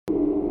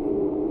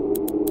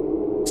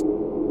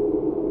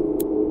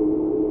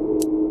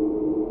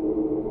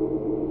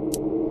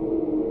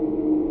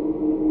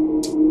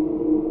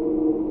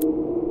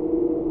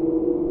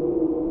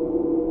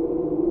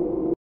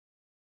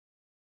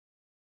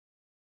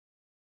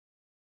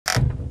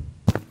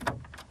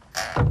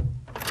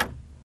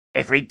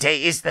Every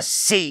day is the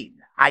scene.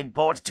 I'm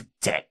bored to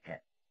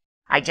death.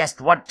 I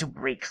just want to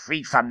break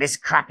free from this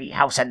crappy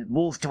house and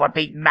move to a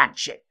big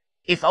mansion.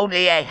 If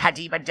only I had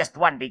even just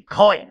one big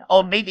coin,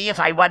 or maybe if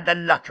I won the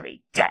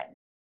lottery, then.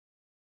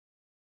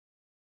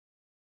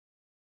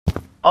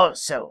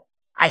 Also,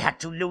 I had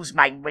to lose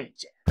my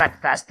weight, but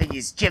first he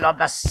is still on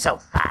the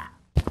sofa.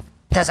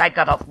 Cause I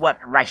got off work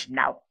right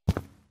now.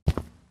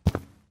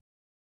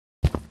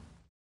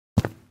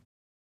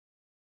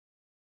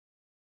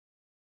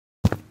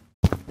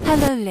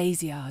 Hello,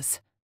 laziars.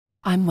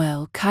 I'm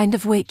well, kind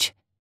of which.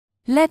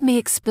 Let me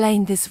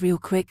explain this real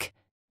quick.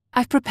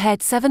 I've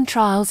prepared 7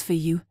 trials for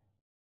you.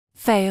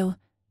 Fail,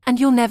 and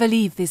you'll never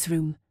leave this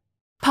room.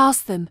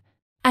 Pass them,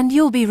 and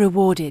you'll be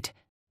rewarded.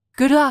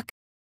 Good luck.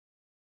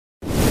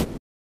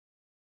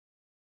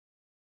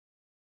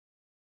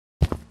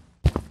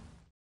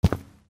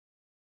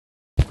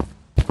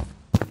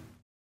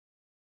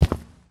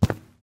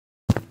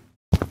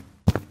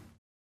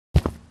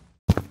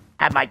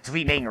 Am I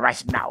dreaming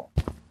right now?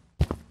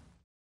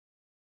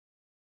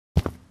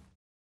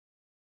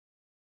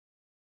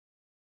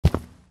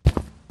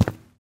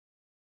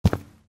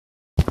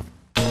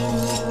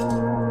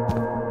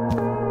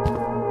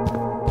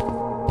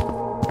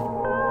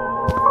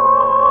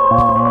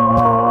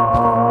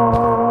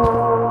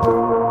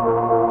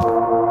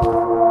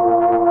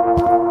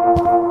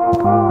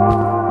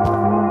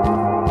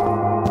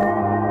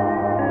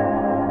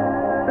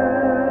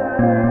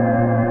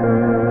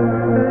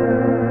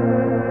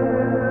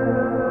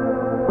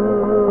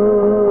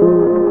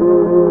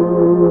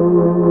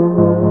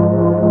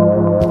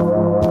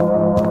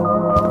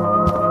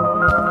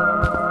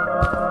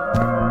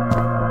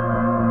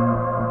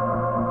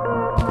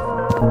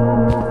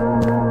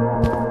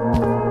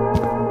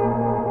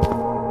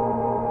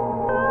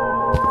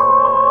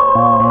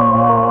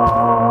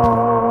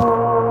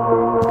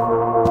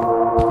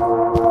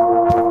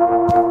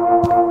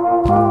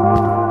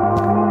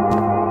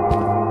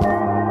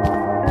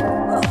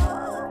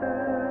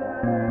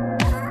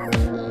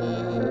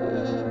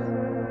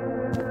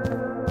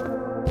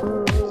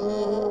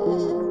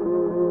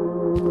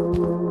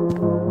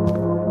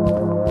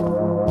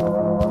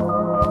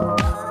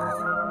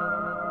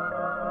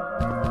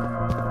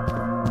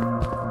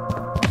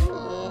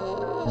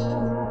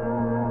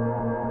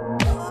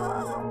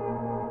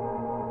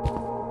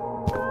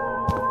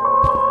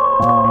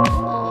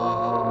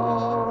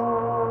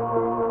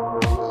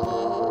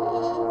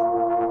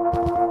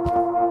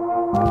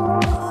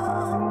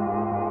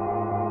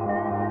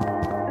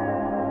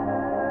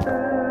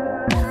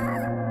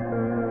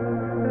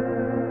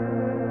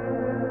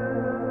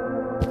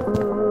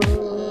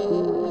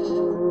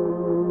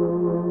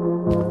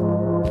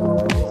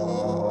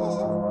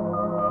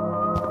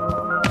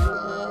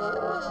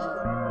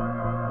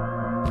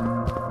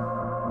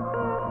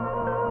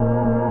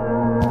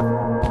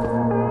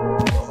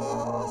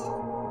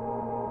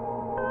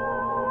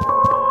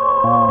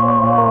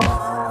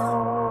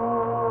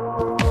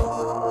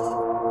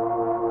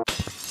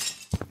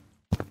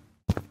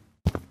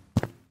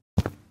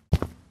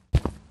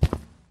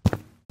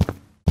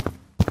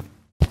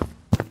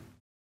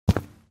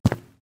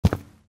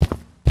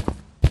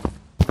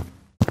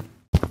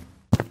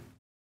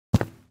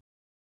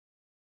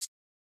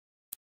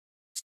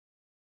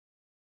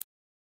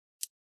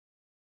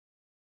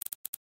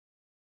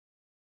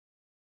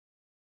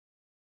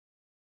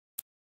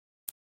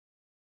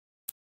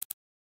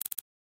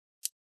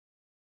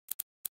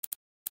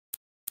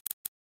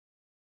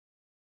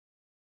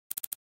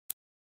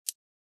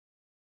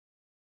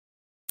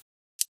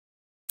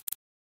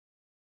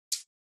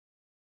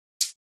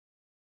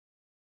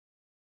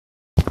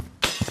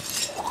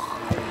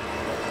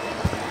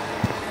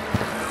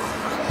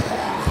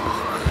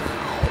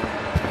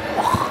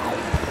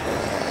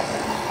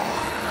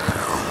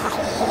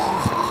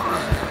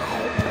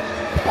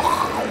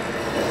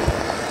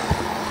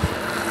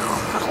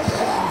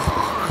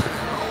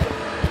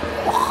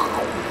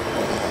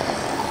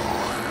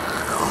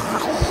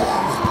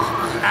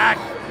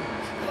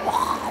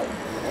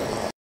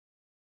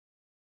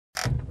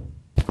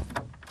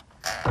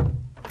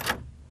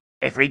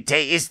 Every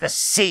day is the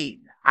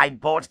scene. I'm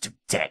bored to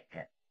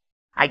death.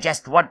 I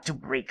just want to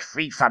break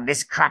free from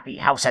this crappy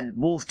house and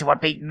move to a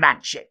big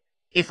mansion.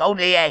 If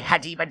only I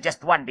had even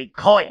just one big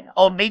coin,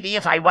 or maybe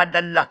if I won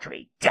the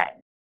lottery,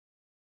 then.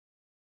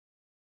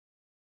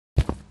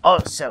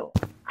 Also,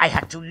 I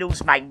had to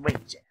lose my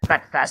weight,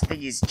 but first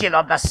he is still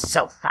on the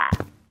sofa.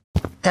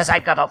 Cause I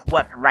got off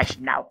work right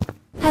now.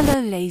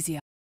 Hello, laziar.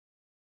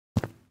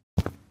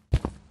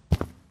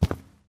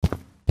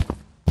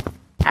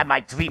 Am I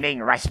dreaming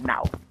right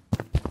now?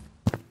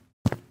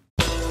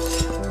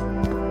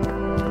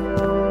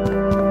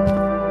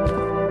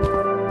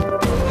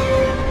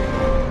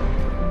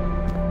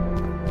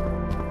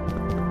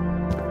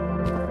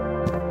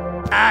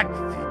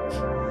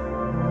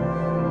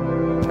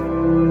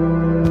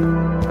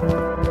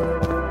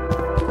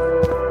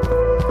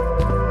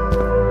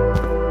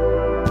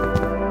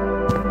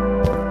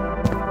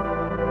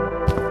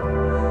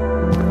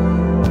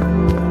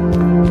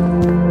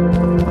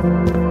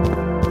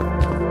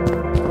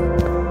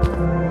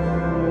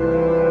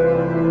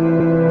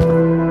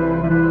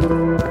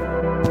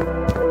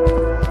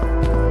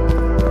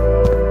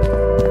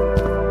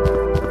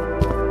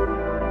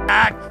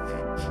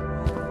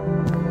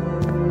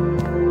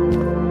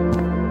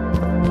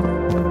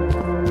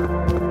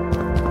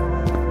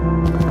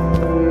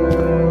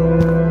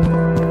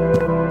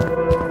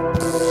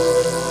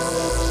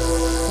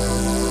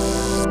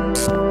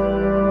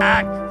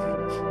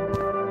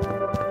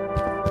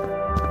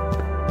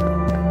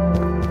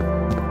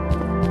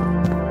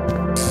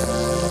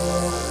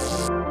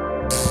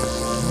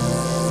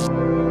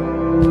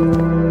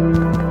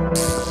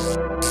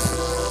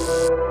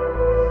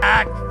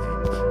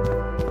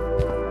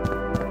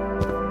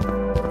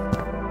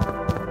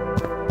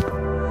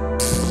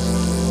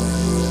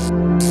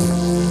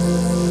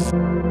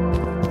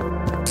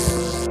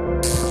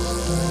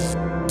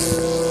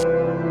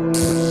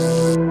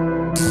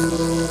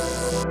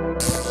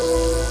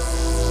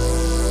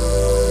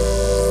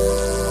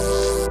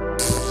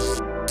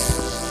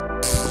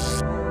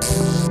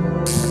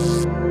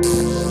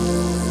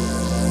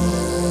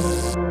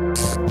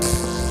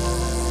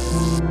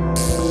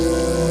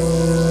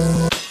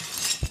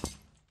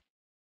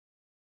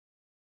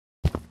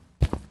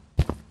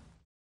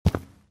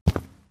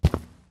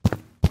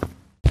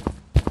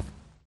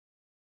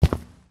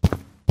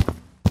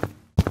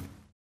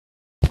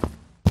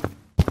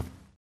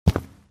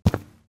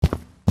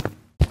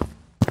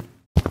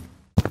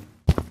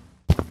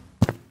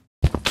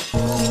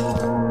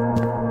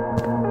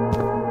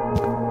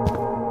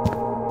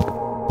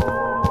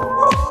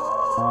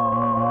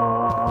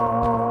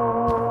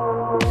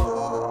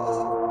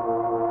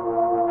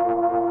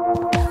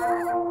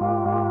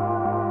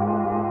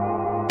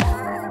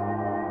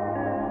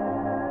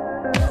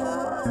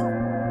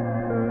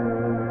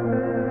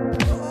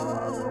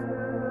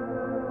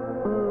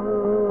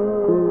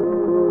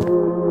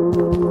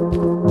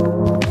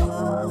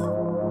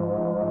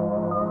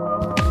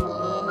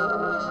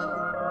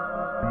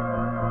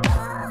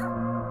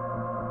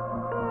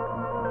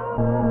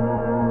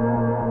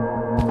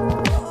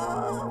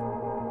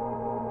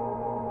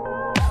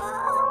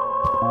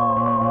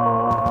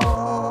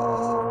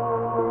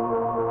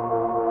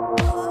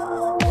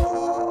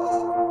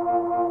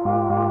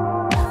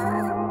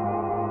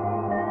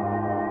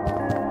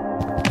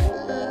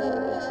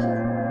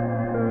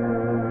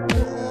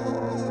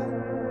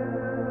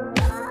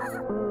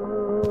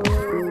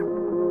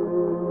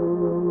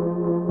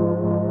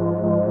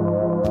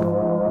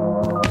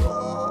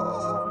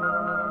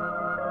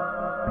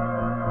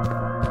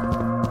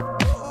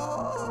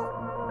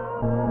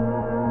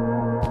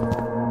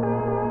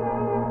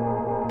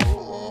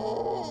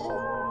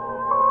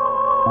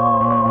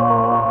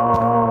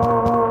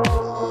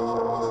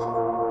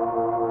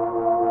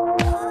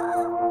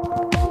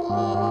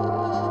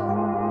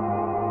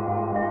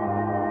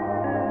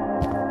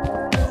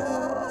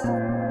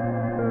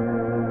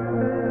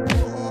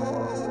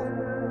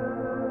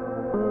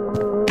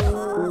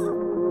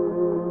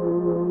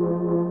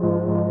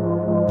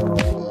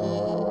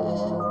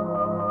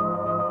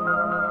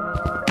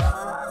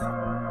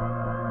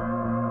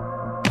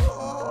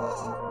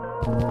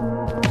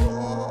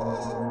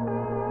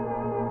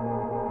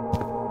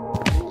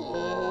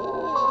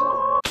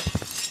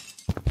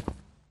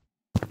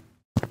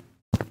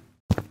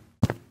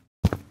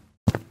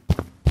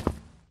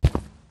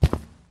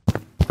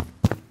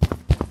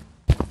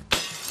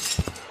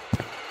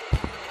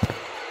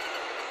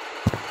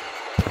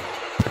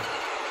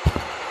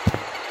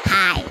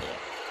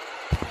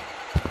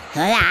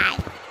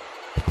 Alright.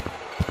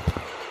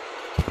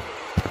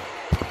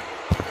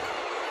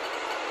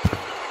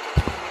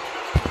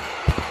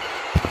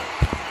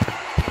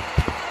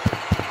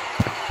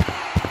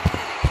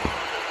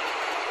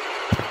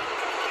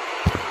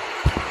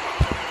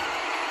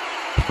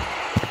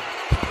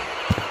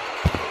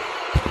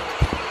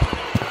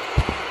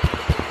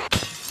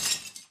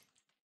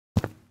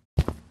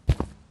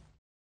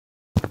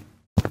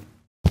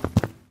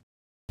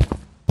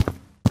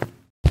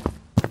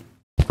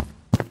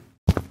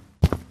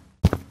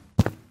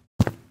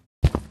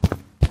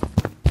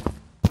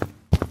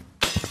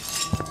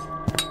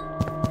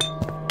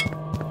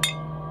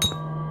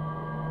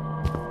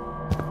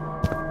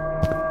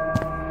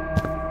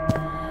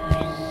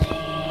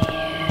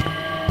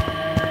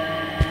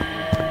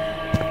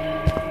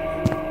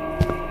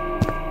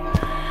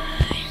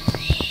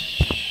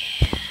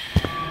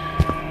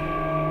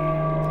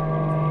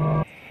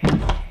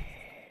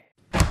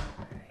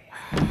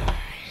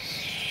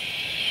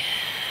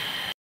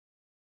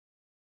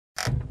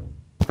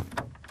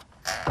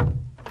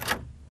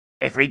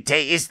 Every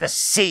day is the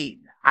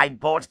scene. I'm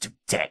bored to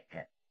death.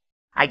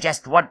 I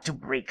just want to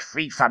break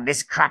free from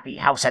this crappy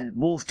house and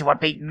move to a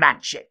big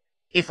mansion.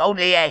 If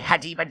only I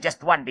had even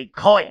just one big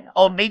coin,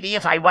 or maybe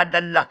if I won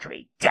the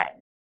lottery, then.